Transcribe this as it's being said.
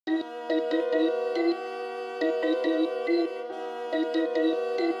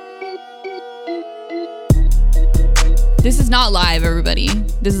This is not live, everybody.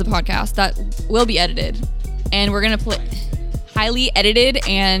 This is a podcast that will be edited. And we're going to play highly edited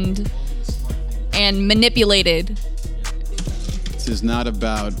and manipulated. This is not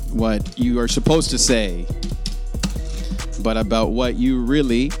about what you are supposed to say, but about what you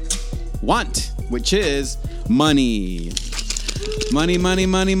really want, which is money. Money, money,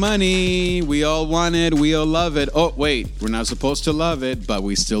 money, money. We all want it. We all love it. Oh, wait. We're not supposed to love it, but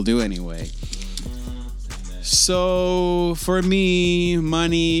we still do anyway. So for me,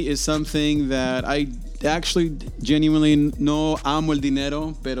 money is something that I actually genuinely no amo el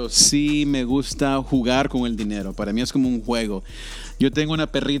dinero, pero sí me gusta jugar con el dinero. Para mí es como un juego. Yo tengo una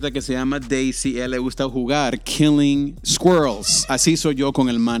perrita que se llama Daisy. Ella le gusta jugar killing squirrels. Así soy yo con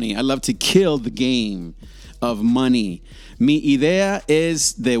el money. I love to kill the game of money. Mi idea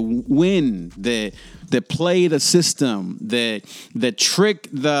es de win, de play the system, the trick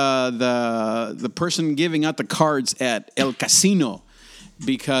the person giving out the cards at El Casino,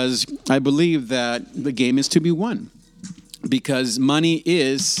 because I believe that the game is to be won. Because money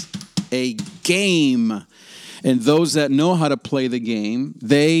is a game. And those that know how to play the game,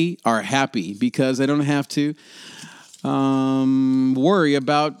 they are happy because they don't have to worry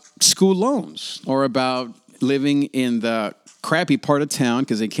about school loans or about living in the crappy part of town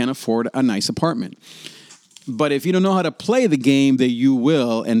because they can't afford a nice apartment. But if you don't know how to play the game, then you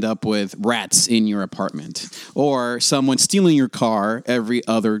will end up with rats in your apartment or someone stealing your car every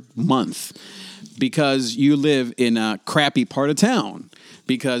other month because you live in a crappy part of town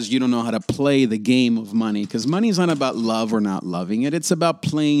because you don't know how to play the game of money. Because money is not about love or not loving it. It's about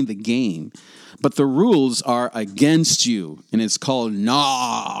playing the game. But the rules are against you, and it's called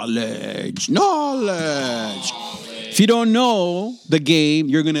knowledge. Knowledge. If you don't know the game,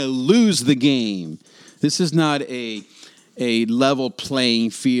 you're going to lose the game. This is not a level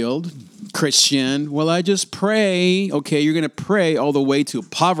playing field. Christian, well, I just pray. Okay, you're going to pray all the way to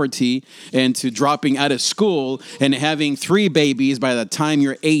poverty and to dropping out of school and having 3 babies by the time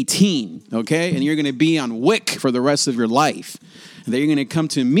you're 18, okay? And you're going to be on WIC for the rest of your life. And then you're going to come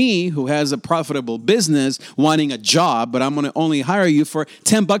to me, who has a profitable business, wanting a job, but I'm going to only hire you for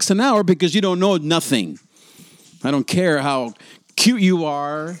 $10 an hour because you don't know nothing. I don't care how cute you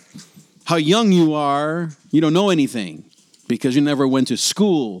are, how young you are. You don't know anything because you never went to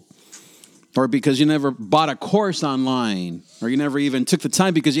school or because you never bought a course online or you never even took the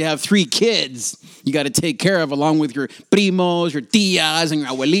time because you have 3 kids you got to take care of along with your primos, your tias, and your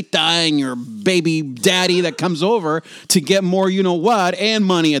abuelita, and your baby daddy that comes over to get more you know what and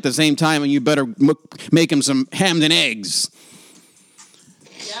money at the same time, and you better make him some ham and eggs.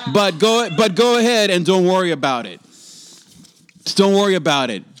 Yeah. But go ahead and don't worry about it. Just don't worry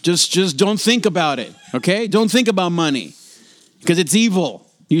about it. Just don't think about it, okay? Don't think about money because it's evil.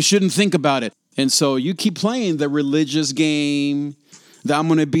 You shouldn't think about it. And so you keep playing the religious game, the I'm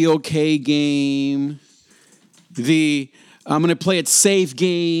going to be okay game, the I'm going to play it safe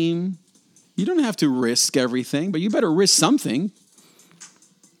game. You don't have to risk everything, but you better risk something.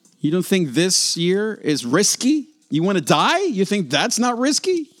 You don't think this year is risky? You want to die? You think that's not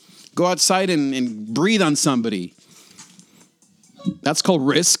risky? Go outside and breathe on somebody. That's called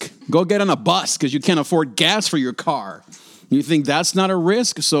risk. Go get on a bus because you can't afford gas for your car. You think that's not a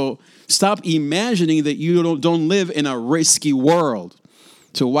risk? So stop imagining that you don't live in a risky world.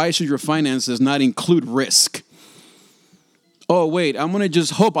 So why should your finances not include risk? Oh, wait, I'm going to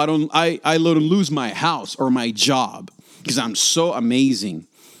just hope I don't lose my house or my job because I'm so amazing.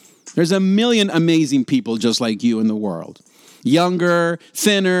 There's a million amazing people just like you in the world. Younger,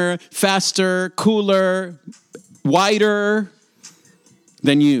 thinner, faster, cooler, whiter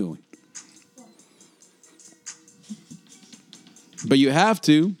than you. But you have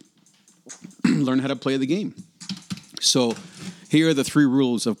to learn how to play the game. So here are the 3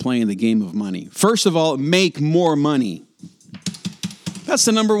 rules of playing the game of money. First of all, make more money. That's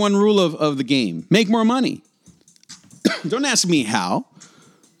the number 1 rule of the game. Make more money. Don't ask me how.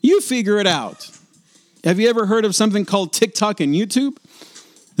 You figure it out. Have you ever heard of something called TikTok and YouTube?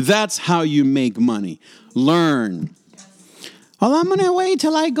 That's how you make money. Learn. Well, I'm going to wait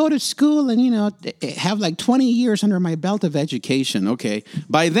till I go to school and, have like 20 years under my belt of education. Okay.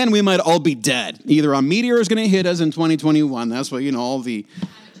 By then, we might all be dead. Either a meteor is going to hit us in 2021. That's what, all the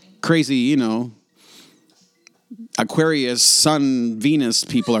crazy, Aquarius, Sun, Venus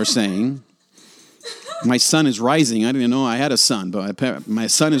people are saying. My sun is rising. I didn't know I had a sun, but my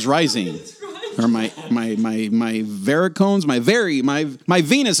sun is rising. Or my varicones, my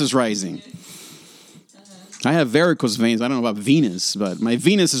Venus is rising. I have varicose veins. I don't know about Venus, but my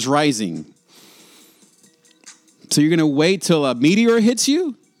Venus is rising. So you're going to wait till a meteor hits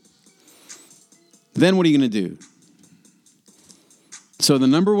you? Then what are you going to do? So the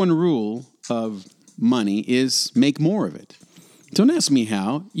number one rule of money is make more of it. Don't ask me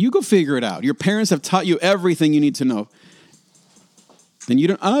how. You go figure it out. Your parents have taught you everything you need to know. And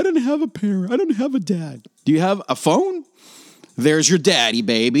I don't have a parent. I don't have a dad. Do you have a phone? There's your daddy,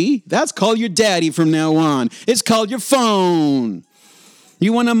 baby. That's called your daddy from now on. It's called your phone.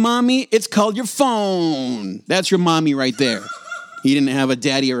 You want a mommy? It's called your phone. That's your mommy right there. You didn't have a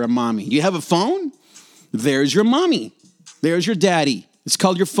daddy or a mommy. You have a phone? There's your mommy. There's your daddy. It's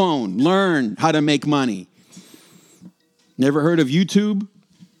called your phone. Learn how to make money. Never heard of YouTube?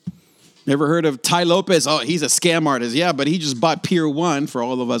 Never heard of Ty Lopez? Oh, he's a scam artist. Yeah, but he just bought Pier 1 for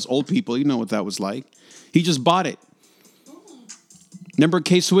all of us old people. You know what that was like. He just bought it. Remember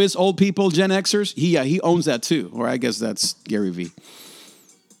K-Swiss, old people, Gen Xers? He owns that too. Or I guess that's Gary Vee.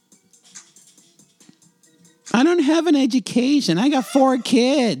 I don't have an education. I got 4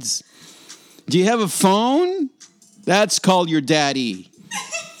 kids. Do you have a phone? That's called your daddy.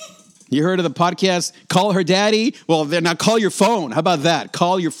 You heard of the podcast, Call Her Daddy? Well, then now call your phone. How about that?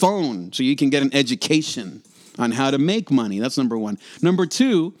 Call your phone so you can get an education on how to make money. That's number 1. Number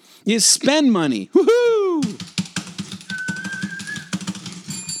 2 is spend money. Woohoo!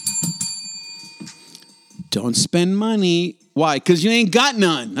 Don't spend money. Why? Because you ain't got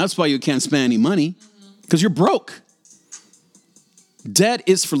none. That's why you can't spend any money. Because you're broke. Debt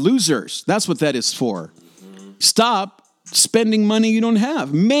is for losers. That's what that is for. Stop spending money you don't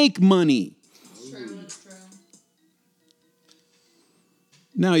have. Make money. That's true.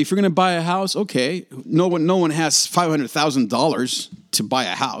 Now, if you're going to buy a house, okay. No one has $500,000 to buy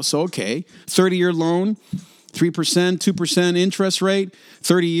a house. Okay. 30-year loan, 3%, 2% interest rate,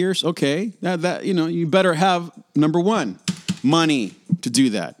 30 years. Okay. That you better have, number 1, money to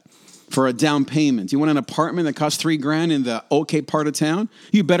do that. For a down payment. You want an apartment that costs $3,000 in the okay part of town?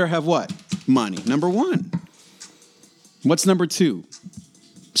 You better have what? Money. Number 1. What's number 2?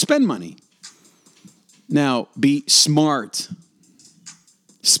 Spend money. Now, be smart.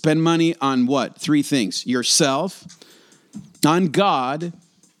 Spend money on what? 3 things. Yourself, on God,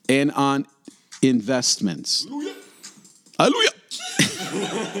 and on investments. Hallelujah.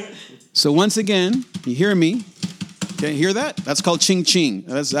 So once again, you hear me? Okay, hear that? That's called ching ching.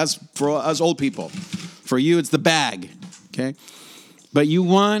 That's for us old people. For you, it's the bag. Okay? But you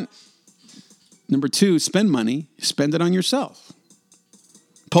want, number 2, spend money. Spend it on yourself.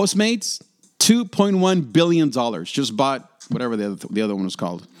 Postmates, $2.1 billion. Just bought whatever the other one was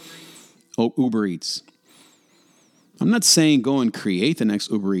called. Oh, Uber Eats. I'm not saying go and create the next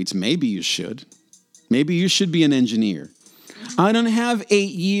Uber Eats. Maybe you should. Maybe you should be an engineer. I don't have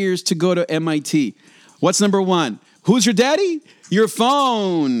 8 years to go to MIT. What's number 1? Who's your daddy? Your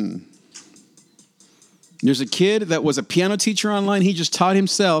phone. There's a kid that was a piano teacher online. He just taught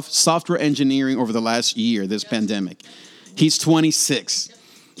himself software engineering over the last year, this pandemic. He's 26.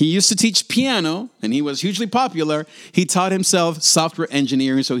 He used to teach piano, and he was hugely popular. He taught himself software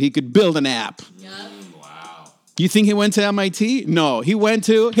engineering so he could build an app. Wow. You think he went to MIT? No, he went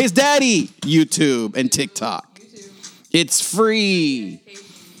to his daddy, YouTube and TikTok. It's free.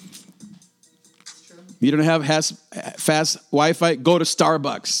 You don't have fast Wi-Fi? Go to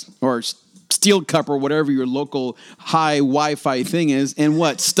Starbucks or Steel Cup or whatever your local high Wi-Fi thing is, and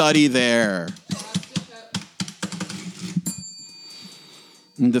what? Study there.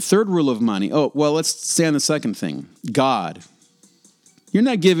 And the third rule of money. Oh, well, let's stay on the second thing. God. You're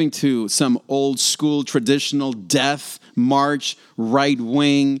not giving to some old school, traditional, death, march,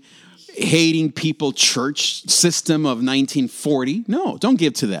 right-wing, hating people church system of 1940. No, don't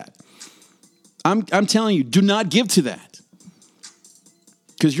give to that. I'm telling you, do not give to that.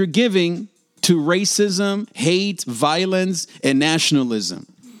 Because you're giving to racism, hate, violence, and nationalism.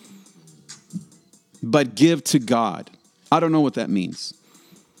 But give to God. I don't know what that means.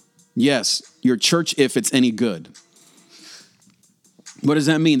 Yes, your church, if it's any good. What does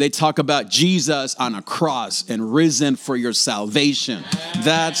that mean? They talk about Jesus on a cross and risen for your salvation.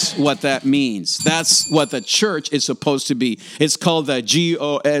 That's what that means. That's what the church is supposed to be. It's called the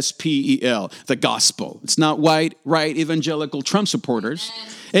GOSPEL, the gospel. It's not white, right, evangelical Trump supporters.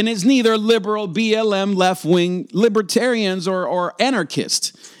 And it's neither liberal, BLM, left-wing libertarians or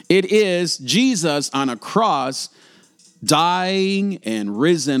anarchists. It is Jesus on a cross dying and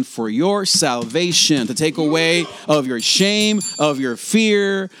risen for your salvation, to take away of your shame, of your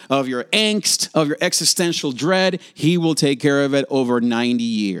fear, of your angst, of your existential dread. He will take care of it over 90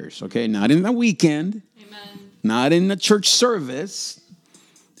 years, okay? Not in the weekend, Amen. Not in the church service.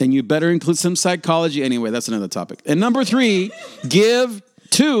 And you better include some psychology. Anyway, that's another topic. And number 3, give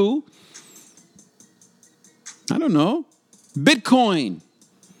to, I don't know, Bitcoin.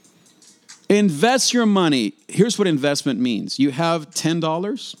 Invest your money. Here's what investment means. You have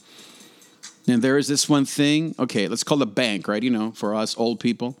 $10, and there is this one thing. Okay, let's call it a bank, right? You know, for us old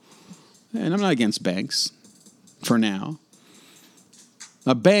people. And I'm not against banks for now.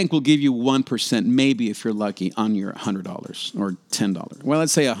 A bank will give you 1%, maybe if you're lucky, on your $100 or $10. Well,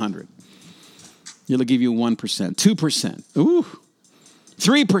 let's say $100. It'll give you 1%, 2%. Ooh,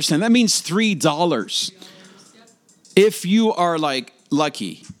 3%. That means $3. If you are like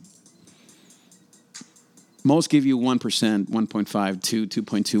lucky. Most give you 1%, 1.5, 2,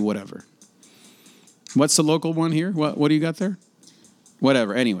 2.2, whatever. What's the local one here? What do you got there?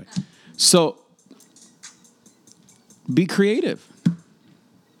 Whatever. Anyway, so be creative.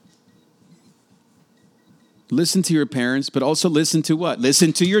 Listen to your parents, but also listen to what?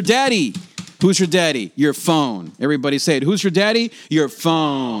 Listen to your daddy. Who's your daddy? Your phone. Everybody say it. Who's your daddy? Your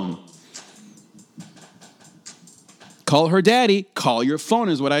phone. Call her daddy. Call your phone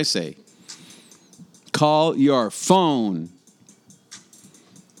is what I say. Call your phone.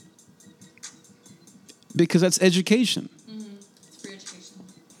 Because that's education. Mm-hmm. It's free education.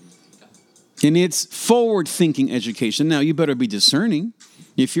 And it's forward-thinking education. Now, you better be discerning.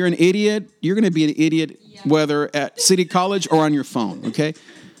 If you're an idiot, you're going to be an idiot whether at City College or on your phone, okay?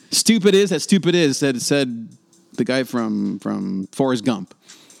 Stupid is, that said the guy from Forrest Gump.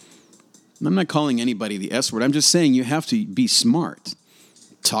 I'm not calling anybody the S word. I'm just saying you have to be smart.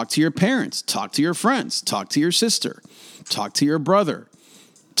 Talk to your parents. Talk to your friends. Talk to your sister. Talk to your brother.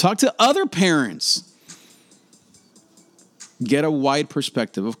 Talk to other parents. Get a wide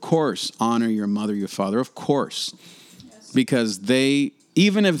perspective. Of course, honor your mother, your father. Of course. Yes. Because they,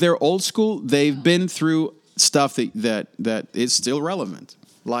 even if they're old school, they've been through stuff that is still relevant.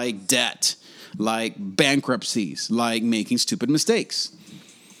 Like debt. Like bankruptcies. Like making stupid mistakes.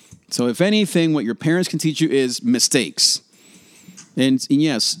 So if anything, what your parents can teach you is mistakes. And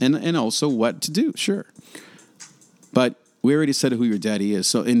yes, and also what to do, sure. But we already said who your daddy is.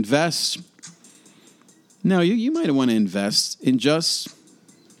 So invest. Now, you might want to invest in just,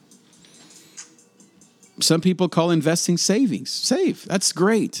 some people call investing savings. Save, that's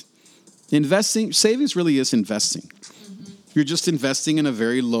great. Savings really is investing. Mm-hmm. You're just investing in a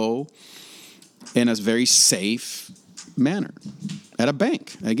very low and a very safe manner. At a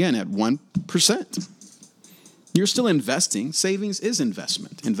bank, again, at 1%. You're still investing. Savings is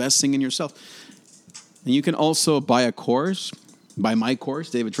investment. Investing in yourself. And you can also buy a course. Buy my course,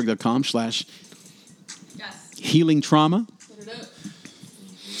 davidTrig.com/healing trauma.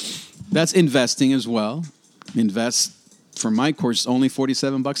 That's investing as well. Invest for my course only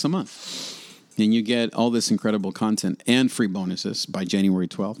 $47 a month. And you get all this incredible content and free bonuses by January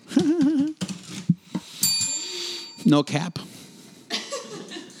 12th. No cap.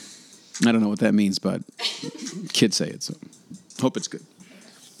 I don't know what that means, but kids say it, so hope it's good.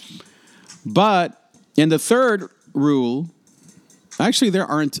 But in the third rule, actually there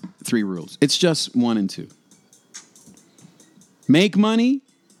aren't 3 rules. It's just 1 and 2. Make money.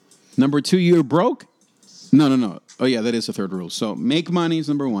 Number 2, you're broke. No. Oh, yeah, that is the third rule. So make money is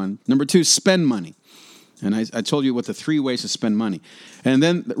number 1. Number 2, spend money. And I told you what the 3 ways to spend money. And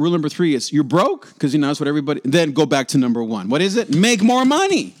then rule number 3 is you're broke, because that's what everybody, then go back to number 1. What is it? Make more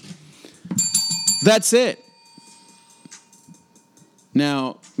money. That's it.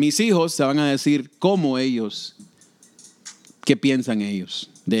 Now, mis hijos te van a decir cómo ellos, qué piensan ellos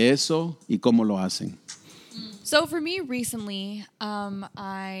de eso y cómo lo hacen. So for me recently,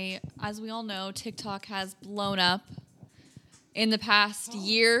 as we all know, TikTok has blown up in the past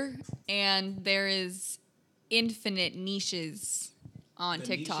year, and there is infinite niches on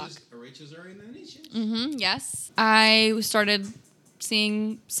TikTok. Riches are in the niches. Mm-hmm, yes. I started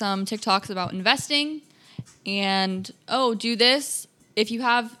seeing some TikToks about investing and, do this. If you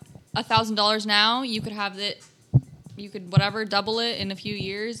have $1,000 now, you could have it, double it in a few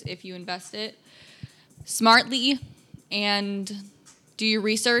years if you invest it smartly and do your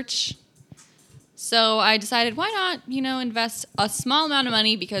research. So I decided, why not, invest a small amount of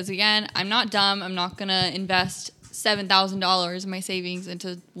money, because again, I'm not dumb. I'm not going to invest $7,000 in my savings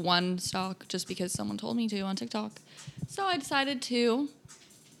into one stock just because someone told me to on TikTok. So I decided to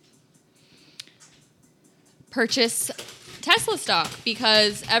purchase Tesla stock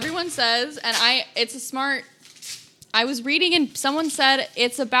because everyone says, and I was reading and someone said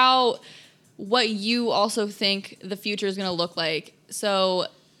it's about what you also think the future is going to look like. So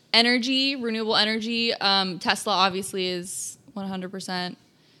renewable energy, Tesla obviously is 100%.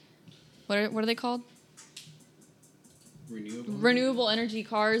 What are they called? renewable energy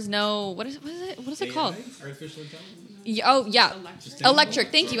cars. No, what is it? What is it called? Artificial intelligence. Yeah.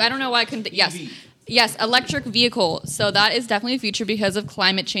 Electric. Thank you. I don't know why I couldn't. Yes. Yes, electric vehicle. So that is definitely a future because of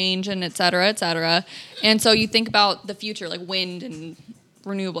climate change and et cetera, et cetera. And so you think about the future, like wind and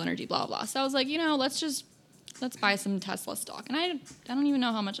renewable energy, blah, blah. So I was like, let's buy some Tesla stock. And I don't even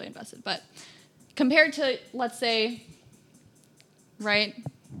know how much I invested. But compared to, let's say, right,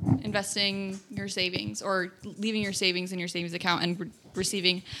 investing your savings or leaving your savings in your savings account and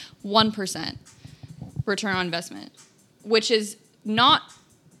receiving 1% return on investment, which is not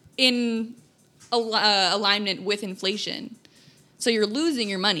in alignment with inflation. So you're losing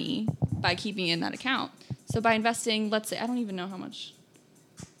your money by keeping it in that account. So by investing, let's say, I don't even know how much.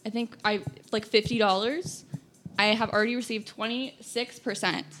 I think $50. I have already received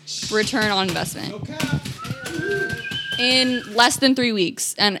 26% return on investment. In less than 3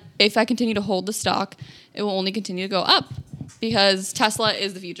 weeks. And if I continue to hold the stock, it will only continue to go up because Tesla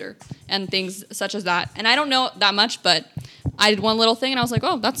is the future and things such as that. And I don't know that much, but I did one little thing and I was like,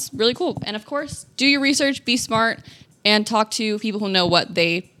 oh, that's really cool. And of course, do your research, be smart, and talk to people who know what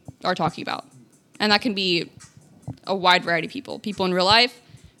they are talking about. And that can be a wide variety of people. People in real life,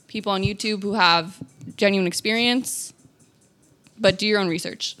 people on YouTube who have genuine experience, but do your own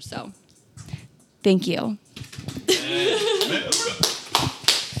research. So, thank you.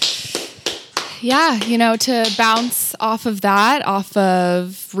 Yeah, to bounce off of that, off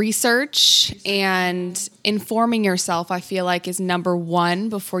of research and informing yourself, I feel like is number one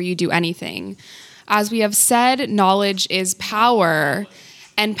before you do anything. As we have said, knowledge is power.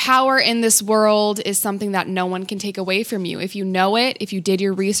 And power in this world is something that no one can take away from you. If you know it, if you did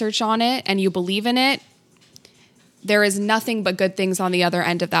your research on it and you believe in it, there is nothing but good things on the other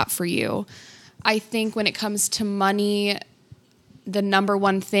end of that for you. I think when it comes to money, the number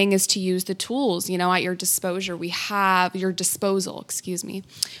one thing is to use the tools, at your disposal.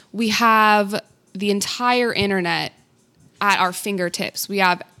 We have the entire internet at our fingertips. We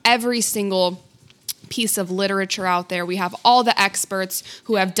have every single piece of literature out there. We have all the experts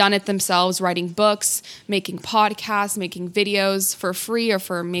who have done it themselves, writing books, making podcasts, making videos for free or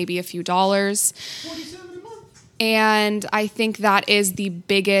for maybe a few dollars. And I think that is the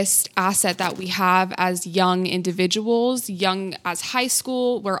biggest asset that we have as young individuals, young as high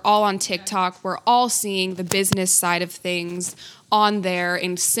school. We're all on TikTok. We're all seeing the business side of things on there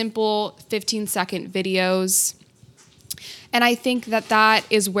in simple 15-second videos. And I think that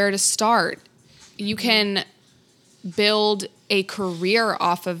is where to start. You can build a career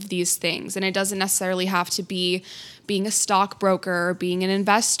off of these things, and it doesn't necessarily have to be being a stockbroker or being an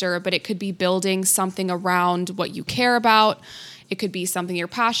investor, but it could be building something around what you care about. It could be something you're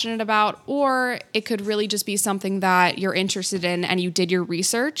passionate about, or it could really just be something that you're interested in and you did your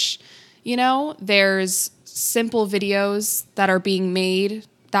research. There's simple videos that are being made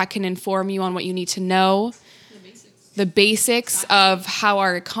that can inform you on what you need to know. The basics of how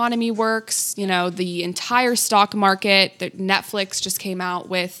our economy works, the entire stock market. That Netflix just came out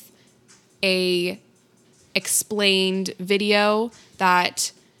with a explained video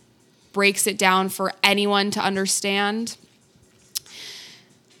that breaks it down for anyone to understand.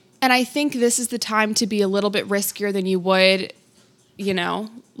 And I think this is the time to be a little bit riskier than you would,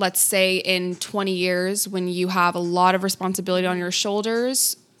 let's say in 20 years when you have a lot of responsibility on your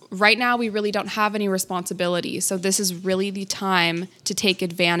shoulders. Right now, we really don't have any responsibility. So this is really the time to take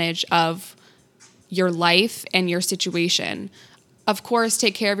advantage of your life and your situation. Of course,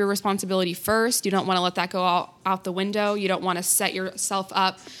 take care of your responsibility first. You don't want to let that go out the window. You don't want to set yourself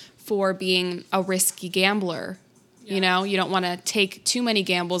up for being a risky gambler. Yeah. You don't want to take too many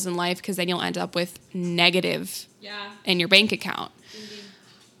gambles in life because then you'll end up with negative in your bank account. Indeed.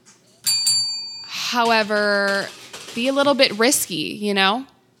 However, be a little bit risky,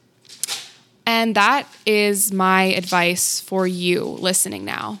 And that is my advice for you listening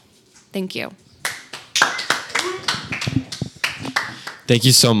now. Thank you. Thank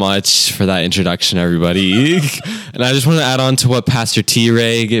you so much for that introduction, everybody. And I just want to add on to what Pastor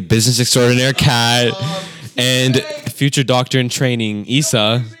T-Reg, business extraordinaire Kat, and future doctor in training,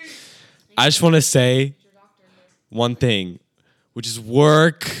 Issa. I just want to say one thing, which is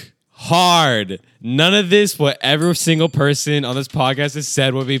work hard. None of this, what every single person on this podcast has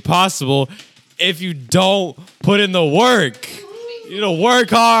said, would be possible if you don't put in the work. You need to work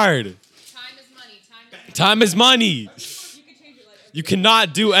hard. Time is money. You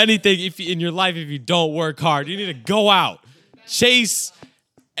cannot do anything in your life if you don't work hard. You need to go out. Chase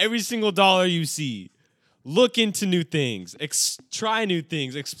every single dollar you see. Look into new things. Try new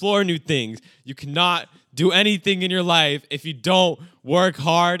things. Explore new things. You cannot do anything in your life if you don't work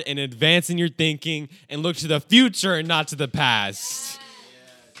hard and advance in your thinking and look to the future and not to the past.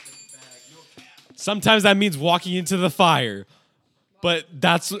 Sometimes that means walking into the fire, but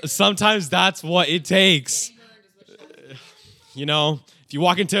sometimes that's what it takes. You know, if you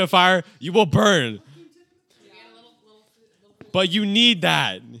walk into a fire, you will burn. But you need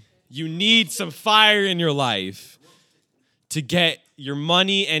that. You need some fire in your life to get your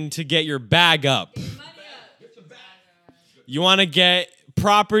money and to get your bag up. You want to get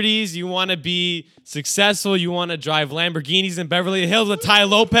properties. You want to be successful. You want to drive Lamborghinis in Beverly Hills with Ty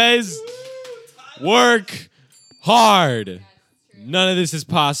Lopez. Work hard. None of this is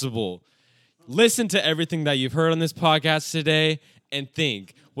possible. Listen to everything that you've heard on this podcast today and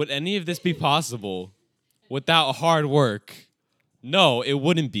think, would any of this be possible without hard work? No, it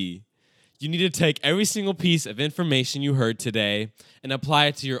wouldn't be. You need to take every single piece of information you heard today and apply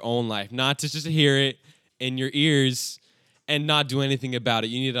it to your own life, not to just hear it in your ears and not do anything about it.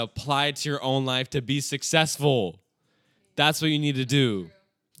 You need to apply it to your own life to be successful. That's what you need to do.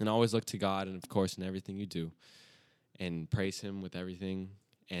 And always look to God, and of course, in everything you do. And praise Him with everything,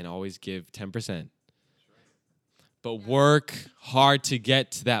 and always give 10%. But work hard to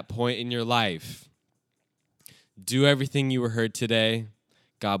get to that point in your life. Do everything you were heard today.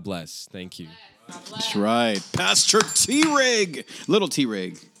 God bless. Thank you. That's right. Pastor T-Rig. Little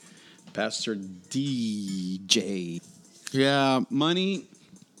T-Rig. Pastor DJ. Yeah, money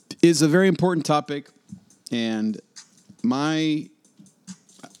is a very important topic. And my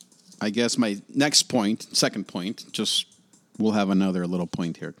next point, second point, we'll have another little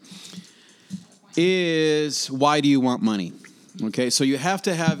point here, is why do you want money? Okay, so you have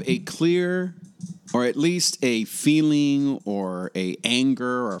to have a clear, or at least a feeling, or a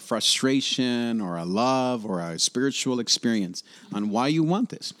anger, or a frustration, or a love, or a spiritual experience on why you want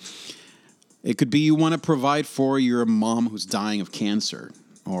this. It could be you want to provide for your mom who's dying of cancer,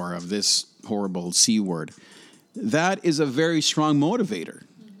 or of this horrible C word. That is a very strong motivator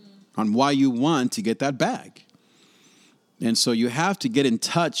on why you want to get that bag. And so you have to get in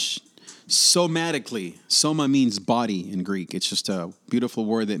touch somatically. Soma means body in Greek. It's just a beautiful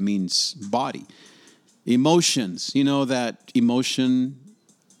word that means body. Emotions, you know that emotion,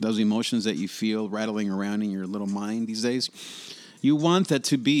 those emotions that you feel rattling around in your little mind these days. You want that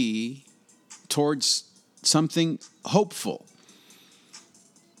to be towards something hopeful,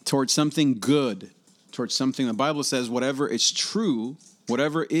 towards something good, towards something, the Bible says, whatever is true,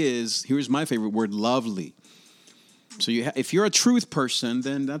 whatever is, here's my favorite word, lovely. So if you're a truth person,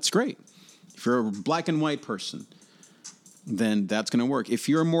 then that's great. If you're a black and white person, then that's going to work. If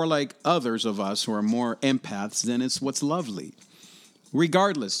you're more like others of us who are more empaths, then it's what's lovely.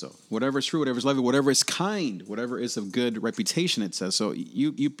 Regardless, though, whatever is true, whatever is lovely, whatever is kind, whatever is of good reputation, it says. So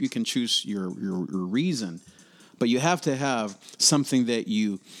you can choose your reason, but you have to have something that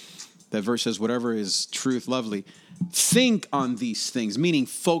verse says, whatever is truth, lovely. Think on these things, meaning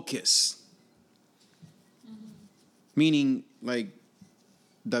focus. Meaning, like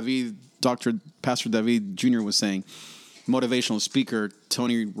Pastor David Jr. was saying, motivational speaker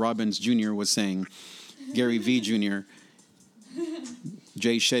Tony Robbins Jr. was saying, Gary V. Jr.,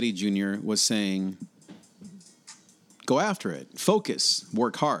 Jay Shetty Jr. was saying, go after it, focus,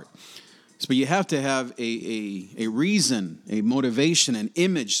 work hard. But you have to have a reason, a motivation, an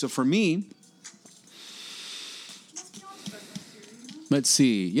image. So for me, let's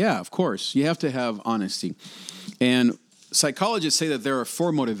see. Yeah, of course. You have to have honesty. And psychologists say that there are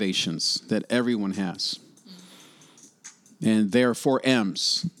 4 motivations that everyone has. And there are 4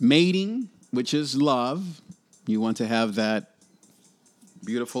 M's. Mating, which is love. You want to have that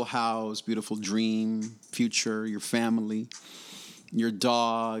beautiful house, beautiful dream, future, your family, your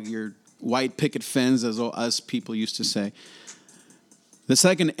dog, your white picket fence, as us people used to say. The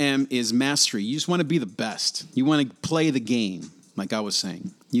second M is mastery. You just want to be the best. You want to play the game, like I was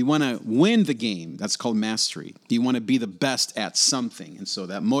saying. You want to win the game. That's called mastery. You want to be the best at something, and so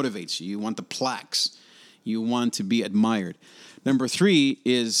that motivates you. You want the plaques. You want to be admired. Number 3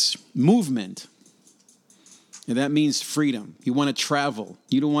 is movement. And that means freedom. You want to travel.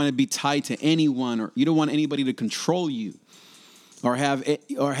 You don't want to be tied to anyone, or you don't want anybody to control you, or have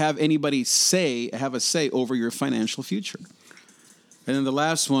anybody have a say over your financial future. And then the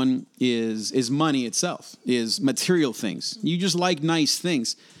last one is money itself, is material things. You just like nice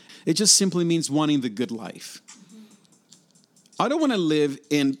things. It just simply means wanting the good life. I don't want to live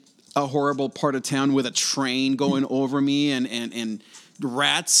in a horrible part of town with a train going over me and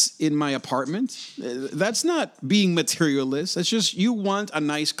rats in my apartment. That's not being materialist. That's just you want a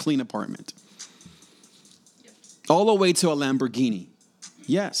nice, clean apartment. all the way to a Lamborghini.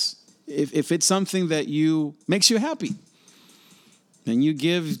 Yes. If it's something that makes you happy, and you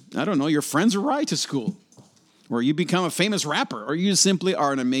give, I don't know, your friends a ride to school, or you become a famous rapper, or you simply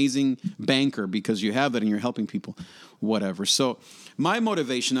are an amazing banker because you have that and you're helping people, whatever. So my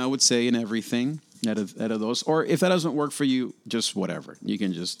motivation, I would say, in everything out of those, or if that doesn't work for you, just whatever. You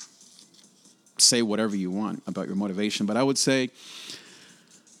can just say whatever you want about your motivation. But I would say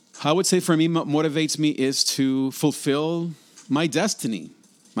for me, what motivates me is to fulfill my destiny.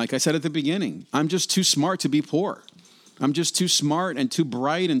 Like I said at the beginning, I'm just too smart to be poor. I'm just too smart and too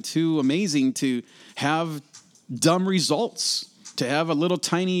bright and too amazing to have dumb results, to have a little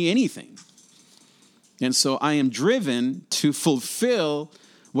tiny anything. And so I am driven to fulfill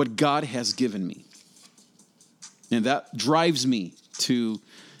what God has given me. And that drives me to,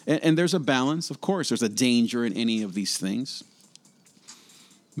 and there's a balance, of course. There's a danger in any of these things.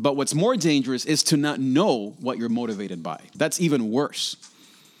 But what's more dangerous is to not know what you're motivated by. That's even worse.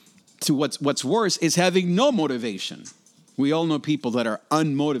 What's worse is having no motivation. We all know people that are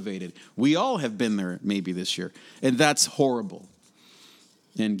unmotivated. We all have been there maybe this year. And that's horrible.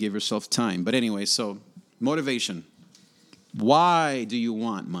 And give yourself time. But anyway, so motivation. Why do you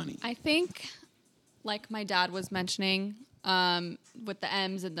want money? I think, like my dad was mentioning, with the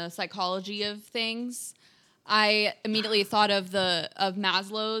M's and the psychology of things, I immediately thought of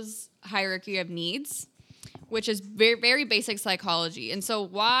Maslow's hierarchy of needs, which is very, very basic psychology. And so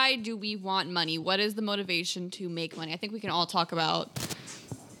why do we want money? What is the motivation to make money? I think we can all talk about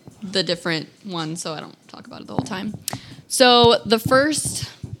the different ones, so I don't talk about it the whole time. So the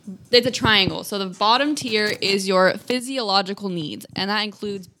first, it's a triangle. So the bottom tier is your physiological needs, and that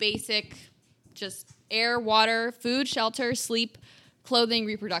includes basic, just air, water, food, shelter, sleep, clothing,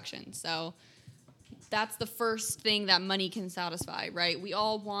 reproduction. So that's the first thing that money can satisfy, right? We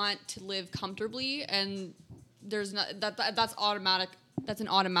all want to live comfortably, and there's not that's automatic. That's an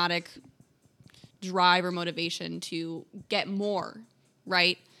automatic drive or motivation to get more,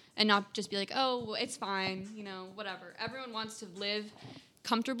 right? And not just be like, oh, it's fine, whatever. Everyone wants to live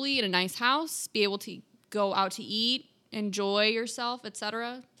comfortably in a nice house, be able to go out to eat, enjoy yourself,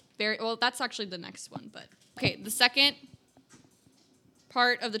 etc. Very well. That's actually the next one, but okay. The second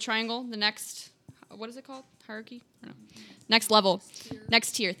part of the triangle, the next. What is it called? Hierarchy? No. Next level.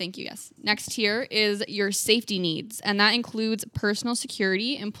 Next tier. Thank you. Yes. Next tier is your safety needs, and that includes personal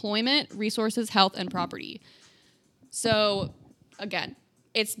security, employment, resources, health, and property. So, again,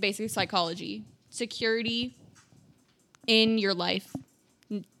 it's basically psychology. Security in your life,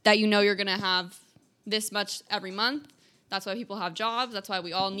 that you're going to have this much every month. That's why people have jobs. That's why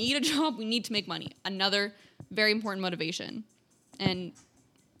we all need a job. We need to make money. Another very important motivation. And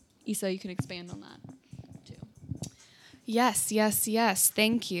Issa, you can expand on that too. Yes.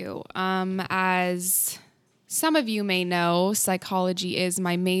 Thank you. As some of you may know, psychology is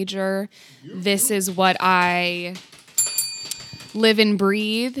my major. This is what I live and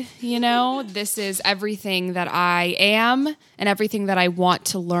breathe, This is everything that I am and everything that I want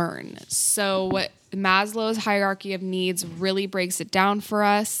to learn. So Maslow's hierarchy of needs really breaks it down for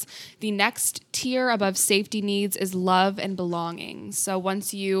us. The next tier above safety needs is love and belonging. So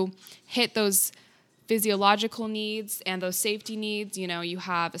once you hit those physiological needs and those safety needs, you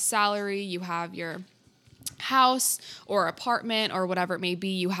have a salary, you have your house or apartment or whatever it may be,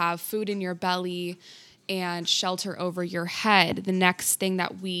 you have food in your belly and shelter over your head. The next thing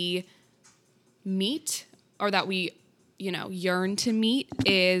that we meet, or that we yearn to meet,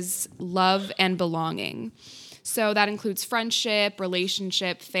 is love and belonging. So that includes friendship,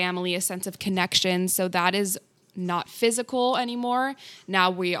 relationship, family, a sense of connection. So that is not physical anymore. Now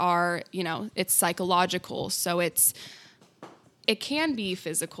we are, it's psychological. So it can be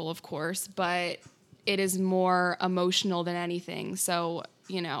physical, of course, but it is more emotional than anything. So,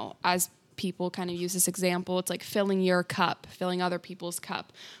 as people kind of use this example, it's like filling your cup, filling other people's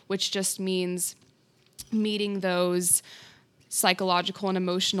cup, which just means meeting those psychological and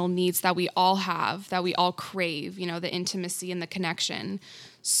emotional needs that we all have, that we all crave, the intimacy and the connection.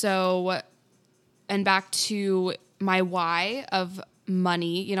 So, and back to my why of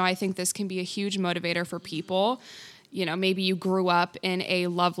money, I think this can be a huge motivator for people. Maybe you grew up in a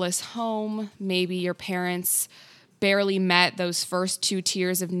loveless home, maybe your parents barely met those first two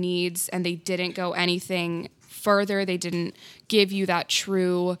tiers of needs and they didn't go anything further. They didn't give you that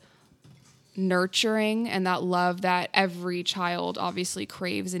true nurturing and that love that every child obviously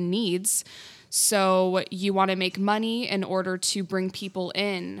craves and needs. So you want to make money in order to bring people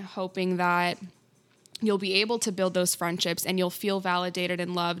in, hoping that you'll be able to build those friendships and you'll feel validated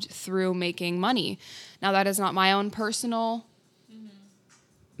and loved through making money. Now, that is not my own personal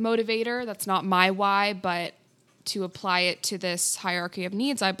motivator. That's not my why, but to apply it to this hierarchy of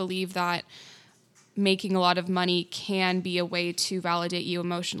needs, I believe that making a lot of money can be a way to validate you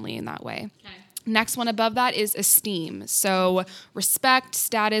emotionally in that way. Okay. Next one above that is esteem. So respect,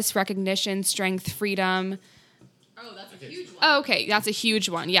 status, recognition, strength, freedom. Oh, that's a huge one. Oh, okay, that's a huge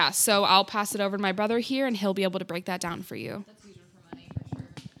one. Yeah. So I'll pass it over to my brother here, and he'll be able to break that down for you. That's a huge one for money,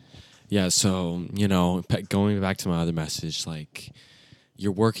 for sure. Yeah, so, going back to my other message, like,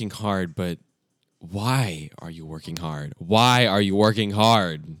 you're working hard, but why are you working hard? Why are you working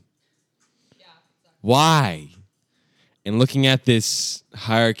hard? Yeah, exactly. Why? And looking at this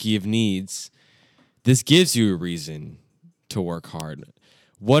hierarchy of needs, this gives you a reason to work hard.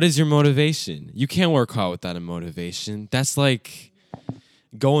 What is your motivation? You can't work hard without a motivation. That's like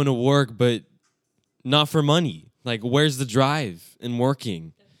going to work, but not for money. Like, where's the drive in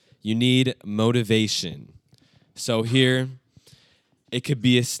working? You need motivation. So here, it could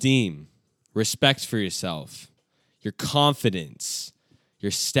be esteem, respect for yourself, your confidence,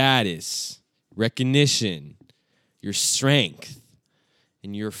 your status, recognition, your strength,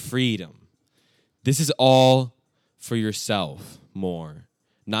 and your freedom. This is all for yourself more.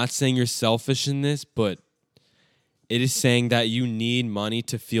 Not saying you're selfish in this, but it is saying that you need money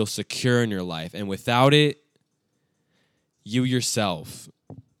to feel secure in your life. And without it, you yourself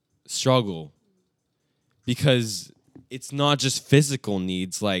struggle. Because it's not just physical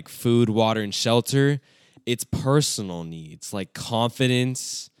needs like food, water, and shelter. It's personal needs like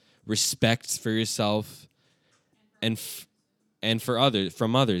confidence, respect for yourself, and for others,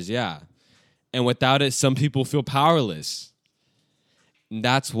 from others, yeah. And without it, some people feel powerless. And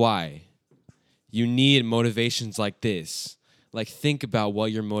that's why you need motivations like this. Like, think about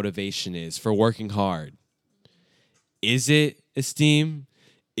what your motivation is for working hard. Is it esteem?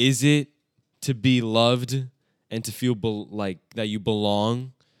 Is it to be loved and to feel like that you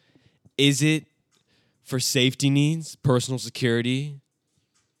belong? Is it for safety needs, personal security,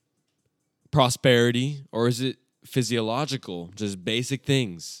 prosperity? Or is it physiological, just basic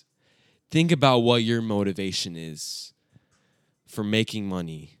things? Think about what your motivation is for making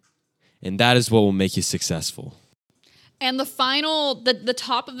money, and that is what will make you successful. And the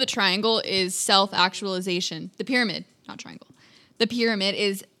top of the triangle is self-actualization. The pyramid, not triangle. The pyramid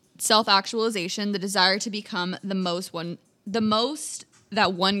is self-actualization, the desire to become the most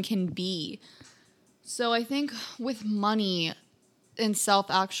that one can be. So I think with money and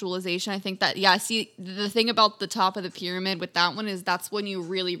self-actualization, I think that, the thing about the top of the pyramid with that one is that's when you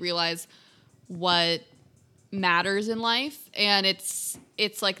really realize what matters in life, and it's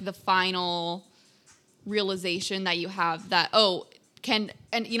like the final realization that you have that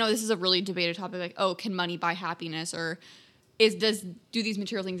this is a really debated topic, like, can money buy happiness, or do these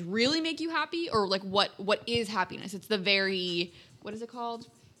material things really make you happy, or like what is happiness? It's the very, what is it called?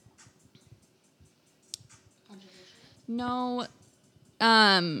 No,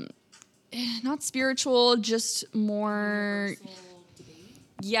 not spiritual, just more.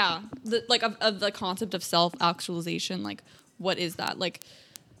 Yeah, of the concept of self-actualization, like, what is that? Like,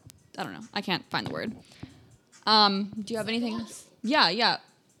 I don't know. I can't find the word. Do you have anything else? Yeah.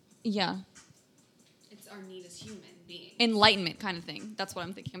 It's our need as human beings. Enlightenment kind of thing. That's what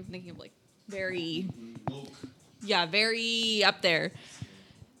I'm thinking. I'm thinking of, like, very up there.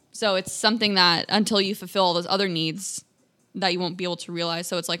 So it's something that until you fulfill all those other needs that you won't be able to realize.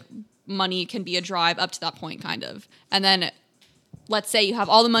 So it's like money can be a drive up to that point, kind of. And then let's say you have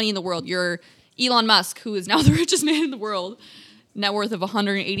all the money in the world. You're Elon Musk, who is now the richest man in the world, net worth of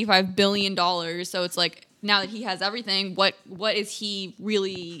 $185 billion. So it's like, now that he has everything, what is he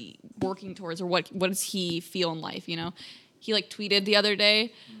really working towards, or what does he feel in life, He, like, tweeted the other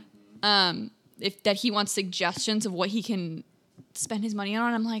day that he wants suggestions of what he can spend his money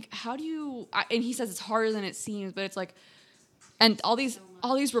on. I'm like, how do you... and he says it's harder than it seems, but it's like... And all these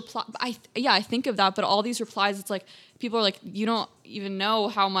replies, I think of that, but all these replies, it's like, people are like, you don't even know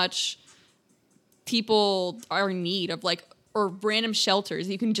how much people are in need of, like, or random shelters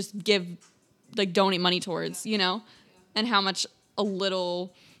you can just donate money towards, and how much a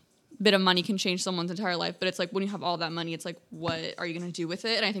little bit of money can change someone's entire life. But it's like, when you have all that money, it's like, what are you going to do with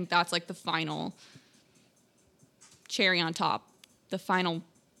it? And I think that's like the final cherry on top, the final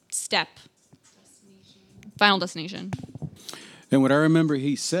step, final destination. And what I remember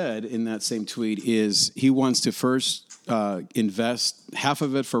he said in that same tweet is he wants to first invest half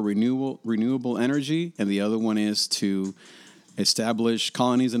of it for renewable energy, and the other one is to establish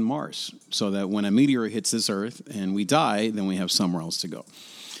colonies in Mars, so that when a meteor hits this Earth and we die, then we have somewhere else to go.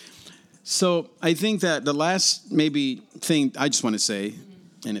 So I think that the last maybe thing I just want to say,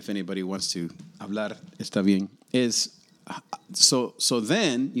 and if anybody wants to hablar, está bien, is so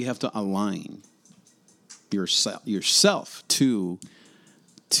then you have to align. yourself to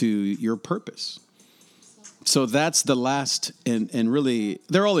your purpose. So that's the last, and really,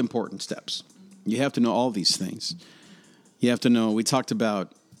 they're all important steps. You have to know all these things. You have to know, we talked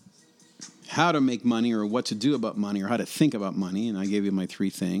about how to make money or what to do about money or how to think about money, and I gave you my 3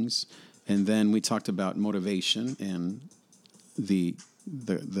 things. And then we talked about motivation, and the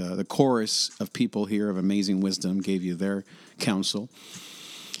chorus of people here of amazing wisdom gave you their counsel.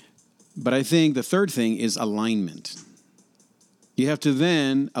 But I think the third thing is alignment. You have to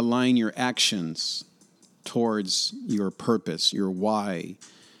then align your actions towards your purpose, your why,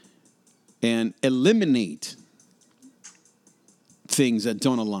 and eliminate things that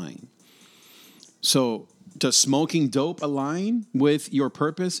don't align. So does smoking dope align with your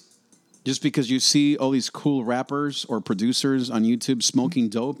purpose? Just because you see all these cool rappers or producers on YouTube smoking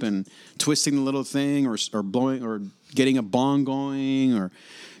dope and twisting the little thing or blowing or getting a bong going or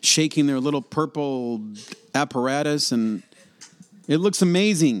shaking their little purple apparatus, and it looks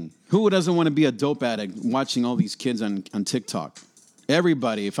amazing. Who doesn't want to be a dope addict watching all these kids on TikTok?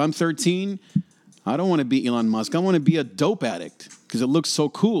 Everybody. If I'm 13, I don't want to be Elon Musk. I want to be a dope addict because it looks so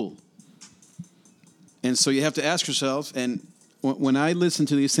cool. And so you have to ask yourself, and when I listen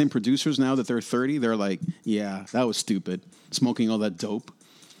to these same producers now that they're 30, they're like, yeah, that was stupid, smoking all that dope.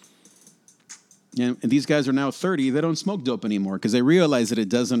 And these guys are now 30, they don't smoke dope anymore because they realize that it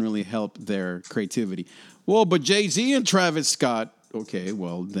doesn't really help their creativity. Well, but Jay-Z and Travis Scott, okay,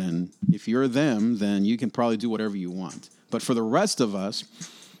 well, then if you're them, then you can probably do whatever you want. But for the rest of us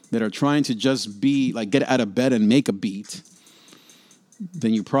that are trying to just be, like, get out of bed and make a beat,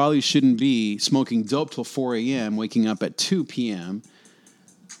 then you probably shouldn't be smoking dope till 4 a.m., waking up at 2 p.m.,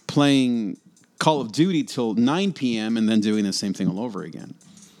 playing Call of Duty till 9 p.m., and then doing the same thing all over again.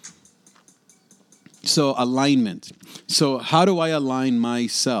 So alignment. So how do I align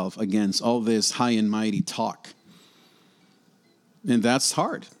myself against all this high and mighty talk? And that's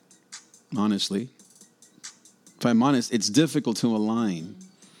hard, honestly. If I'm honest, it's difficult to align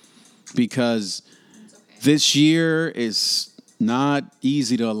because this year is not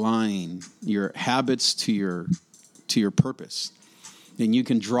easy to align your habits to your purpose. And you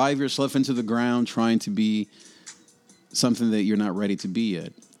can drive yourself into the ground trying to be something that you're not ready to be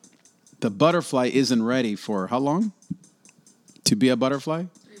yet. The butterfly isn't ready for how long? To be a butterfly?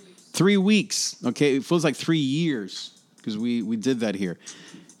 3 weeks. 3 weeks. Okay, it feels like 3 years because we did that here.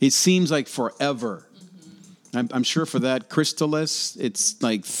 It seems like forever. Mm-hmm. I'm sure for that chrysalis, it's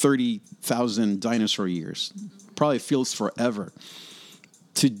like 30,000 dinosaur years. Mm-hmm. Probably feels forever.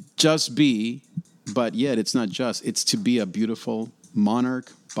 To just be, but yet it's not just. It's to be a beautiful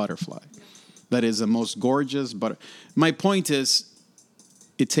monarch butterfly. Yeah. That is the most gorgeous. But my point is,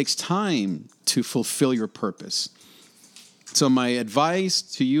 it takes time to fulfill your purpose. So my advice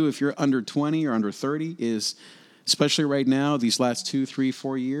to you, if you're under 20 or under 30, is, especially right now, these last 2, 3,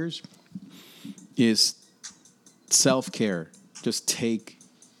 4 years, is self-care. Just take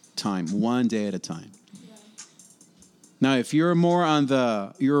time, one day at a time. Yeah. Now, if you're more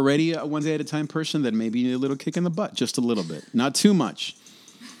you're already a one day at a time person, then maybe you need a little kick in the butt, just a little bit, not too much.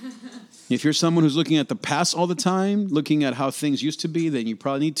 If you're someone who's looking at the past all the time, looking at how things used to be, then you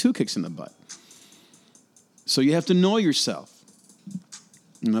probably need 2 kicks in the butt. So you have to know yourself.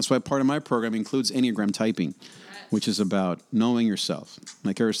 And that's why part of my program includes Enneagram typing, which is about knowing yourself.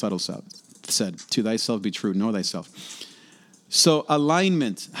 Like Aristotle said, to thyself be true, know thyself. So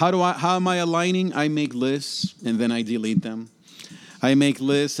alignment. How am I aligning? I make lists and then I delete them. I make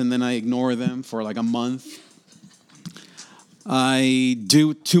lists and then I ignore them for like a month. I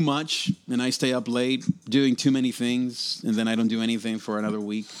do too much, and I stay up late doing too many things, and then I don't do anything for another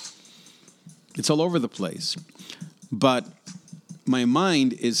week. It's all over the place. But my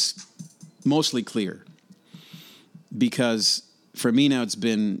mind is mostly clear because for me now it's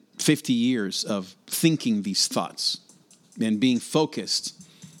been 50 years of thinking these thoughts and being focused,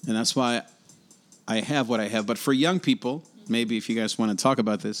 and that's why I have what I have. But for young people, maybe if you guys want to talk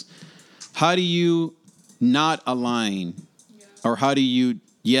about this, how do you not align? Or how do you,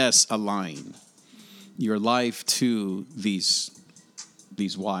 align your life to these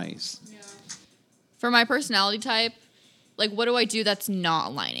whys? Yeah. For my personality type, like, what do I do that's not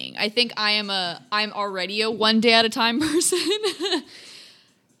aligning? I think I'm already a one day at a time person.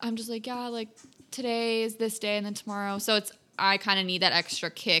 I'm just like, yeah, like today is this day and then tomorrow. So I kind of need that extra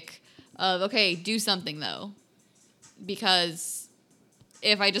kick of, okay, do something though. Because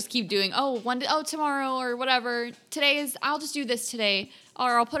if I just keep doing, tomorrow or whatever, I'll just do this today,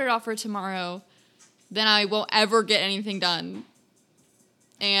 or I'll put it off for tomorrow, then I won't ever get anything done.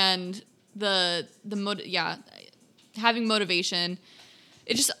 And having motivation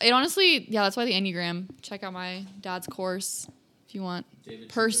it honestly, yeah, that's why the Enneagram. Check out my dad's course if you want.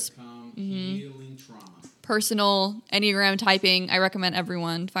 Healing trauma. Personal Enneagram typing. I recommend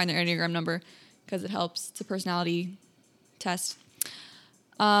everyone find their Enneagram number because it helps. It's a personality test.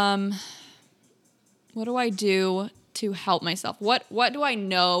 What do I do to help myself? What do I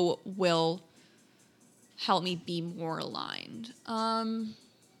know will help me be more aligned?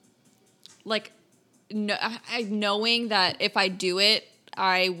 Knowing that if I do it,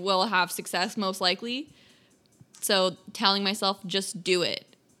 I will have success most likely. So telling myself just do it,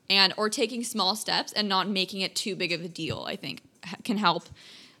 or taking small steps and not making it too big of a deal, I think can help.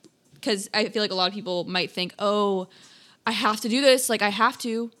 Because I feel like a lot of people might think, oh, I have to do this. Like I have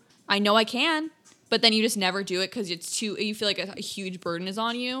to. I know I can, but then you just never do it because you feel like a huge burden is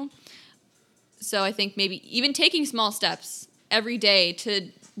on you. So I think maybe even taking small steps every day to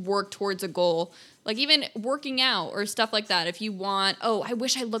work towards a goal, like even working out or stuff like that. If you want, oh, I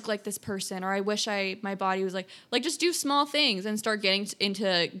wish I looked like this person, or I wish my body was like just do small things and start getting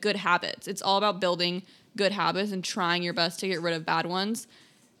into good habits. It's all about building good habits and trying your best to get rid of bad ones.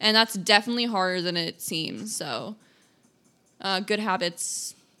 And that's definitely harder than it seems. So good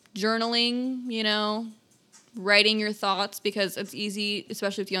habits, journaling, writing your thoughts, because it's easy,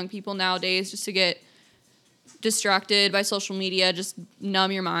 especially with young people nowadays, just to get distracted by social media, just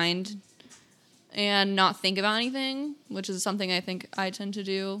numb your mind and not think about anything, which is something I think I tend to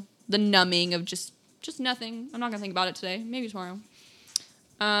do. The numbing of just nothing. I'm not going to think about it today. Maybe tomorrow.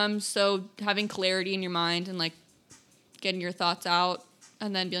 So having clarity in your mind and like getting your thoughts out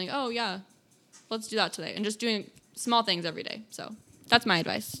and then being like, oh yeah, let's do that today. And just doing small things every day. So that's my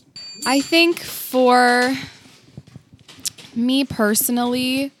advice. I think for me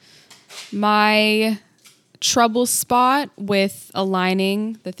personally, my trouble spot with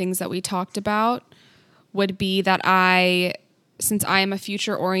aligning the things that we talked about would be that since I am a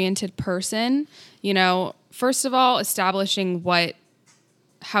future-oriented person, first of all, establishing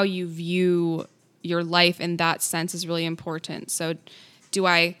how you view your life in that sense is really important. So do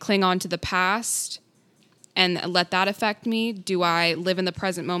I cling on to the past and let that affect me? Do I live in the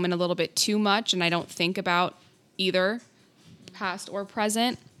present moment a little bit too much and I don't think about either past or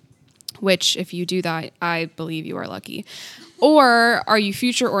present? Which, if you do that, I believe you are lucky. Or are you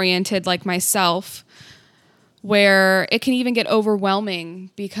future-oriented like myself, where it can even get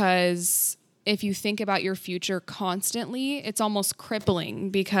overwhelming because if you think about your future constantly, it's almost crippling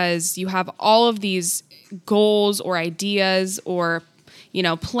because you have all of these goals or ideas or,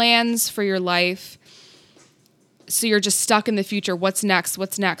 plans for your life. So you're just stuck in the future. What's next?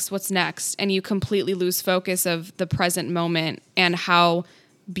 What's next? What's next? And you completely lose focus of the present moment and how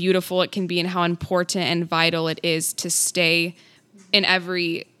beautiful it can be and how important and vital it is to stay in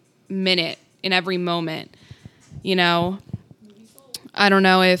every minute, in every moment. I don't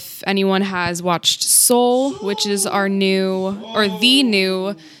know if anyone has watched Soul, which is the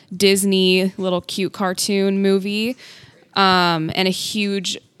new Disney little cute cartoon movie. And a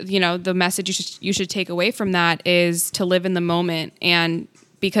huge, the message you should take away from that is to live in the moment. And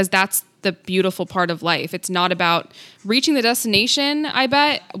because that's the beautiful part of life. It's not about reaching the destination. I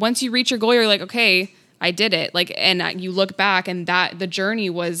bet once you reach your goal, you're like, okay, I did it. And you look back and that the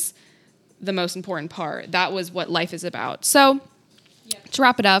journey was the most important part. That was what life is about. So to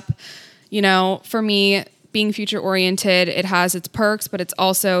wrap it up, for me, being future oriented, it has its perks, but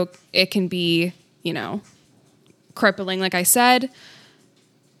it can be, crippling. Like I said,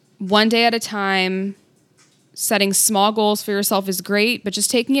 one day at a time. Setting small goals for yourself is great, but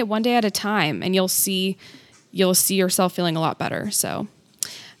just taking it one day at a time and you'll see yourself feeling a lot better. So,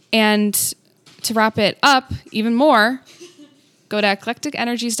 and to wrap it up even more, go to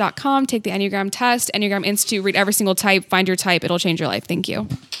eclecticenergies.com, take the Enneagram test, Enneagram Institute, read every single type, find your type. It'll change your life. Thank you.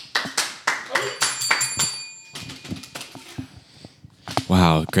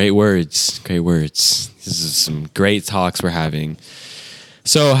 Wow. Great words. Great words. This is some great talks we're having.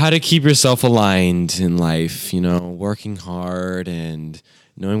 So how to keep yourself aligned in life, working hard and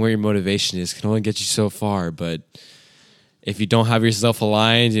knowing where your motivation is can only get you so far. But if you don't have yourself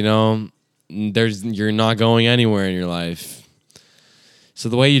aligned, you're not going anywhere in your life. So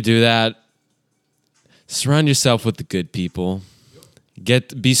the way you do that, surround yourself with the good people.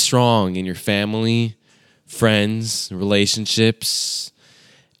 Be strong in your family, friends, relationships,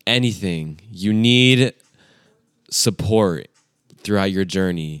 anything. You need support throughout your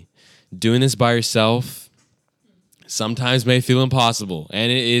journey. Doing this by yourself sometimes may feel impossible,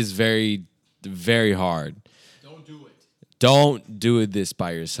 and it is very, very hard. Don't do this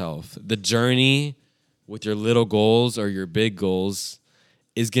by yourself. The journey with your little goals or your big goals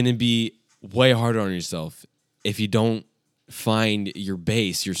is going to be way harder on yourself if you don't find your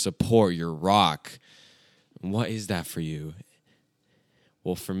base, your support, your rock. What is that for you?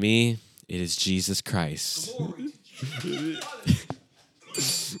 Well, for me, it is Jesus Christ.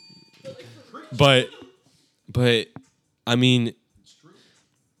 But I mean,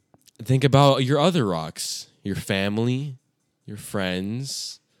 think about your other rocks, your family, your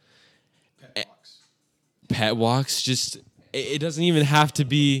friends, pet walks. Just it doesn't even have to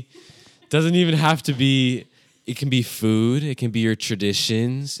be. It can be food. It can be your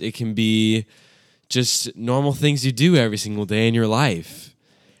traditions. It can be just normal things you do every single day in your life.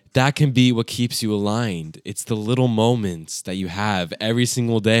 That can be what keeps you aligned. It's the little moments that you have every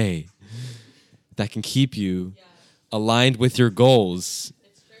single day that can keep you aligned with your goals,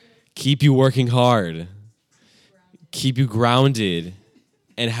 keep you working hard, keep you grounded,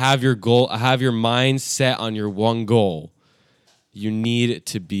 and have your mind set on your one goal. You need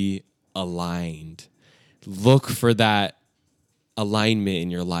to be aligned. Look for that alignment in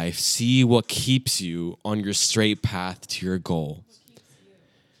your life. See what keeps you on your straight path to your goal.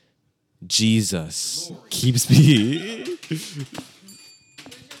 Jesus keeps me. Where's your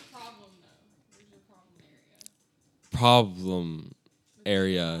problem, though? Where's your Problem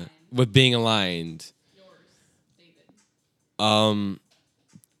area with being aligned. Yours, David.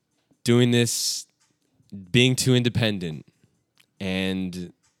 Doing this, being too independent,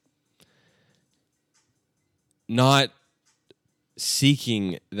 and not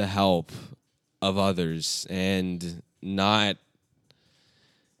seeking the help of others, and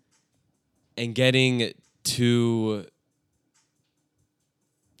getting too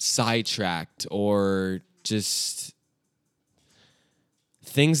sidetracked, or just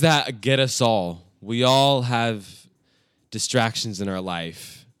things that get us all. We all have distractions in our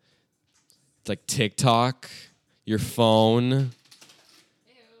life. It's like TikTok, your phone,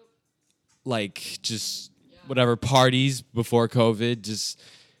 like just whatever, parties before COVID. Just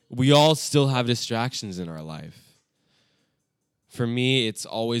we all still have distractions in our life. For me, it's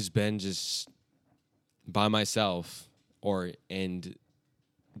always been just by myself, and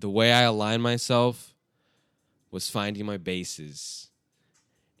the way I align myself was finding my bases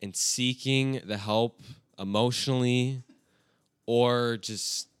and seeking the help emotionally or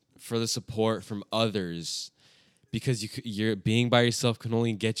just for the support from others, because you're being by yourself can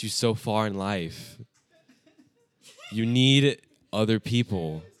only get you so far in life. You need other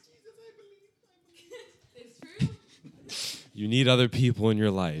people. You need other people in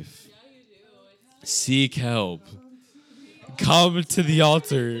your life. Seek help. Come to the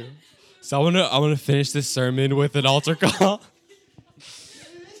altar. So I want to finish this sermon with an altar call.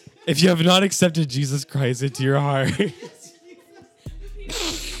 If you have not accepted Jesus Christ into your heart,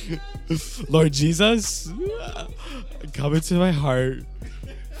 Lord Jesus, come into my heart.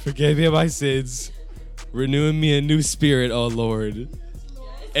 Forgive me of my sins. Renew in me a new spirit, oh Lord.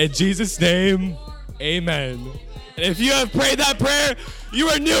 In Jesus' name, amen. And if you have prayed that prayer, you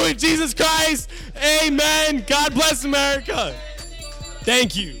are new in Jesus Christ. Amen. God bless America.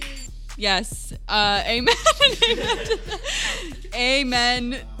 Thank you. Yes. Amen.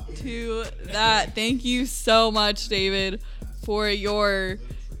 Amen to that. Thank you so much, David, for your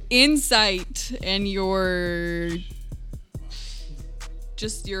insight and your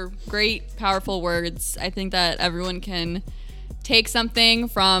great, powerful words. I think that everyone can take something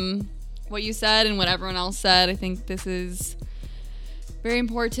from what you said and what everyone else said. I think this is very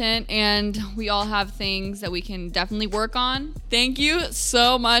important, and we all have things that we can definitely work on. Thank you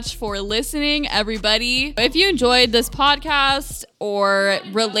so much for listening, everybody. If you enjoyed this podcast or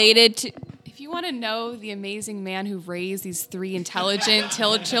related to... If you want to know the amazing man who raised these 3 intelligent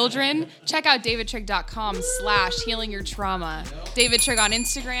children, check out davidtrig.com/healingyourtrauma. David Trig on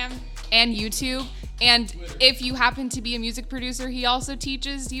Instagram and YouTube. And if you happen to be a music producer, he also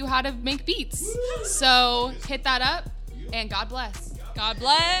teaches you how to make beats. So hit that up, and God bless. God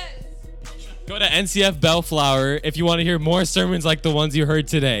bless. Go to NCF Bellflower if you want to hear more sermons like the ones you heard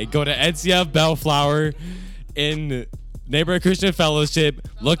today. Go to NCF Bellflower in Neighborhood Christian Fellowship.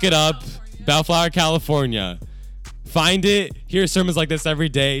 Look it up. Bellflower, California. Find it. Hear sermons like this every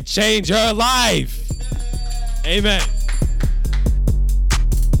day. Change your life. Amen.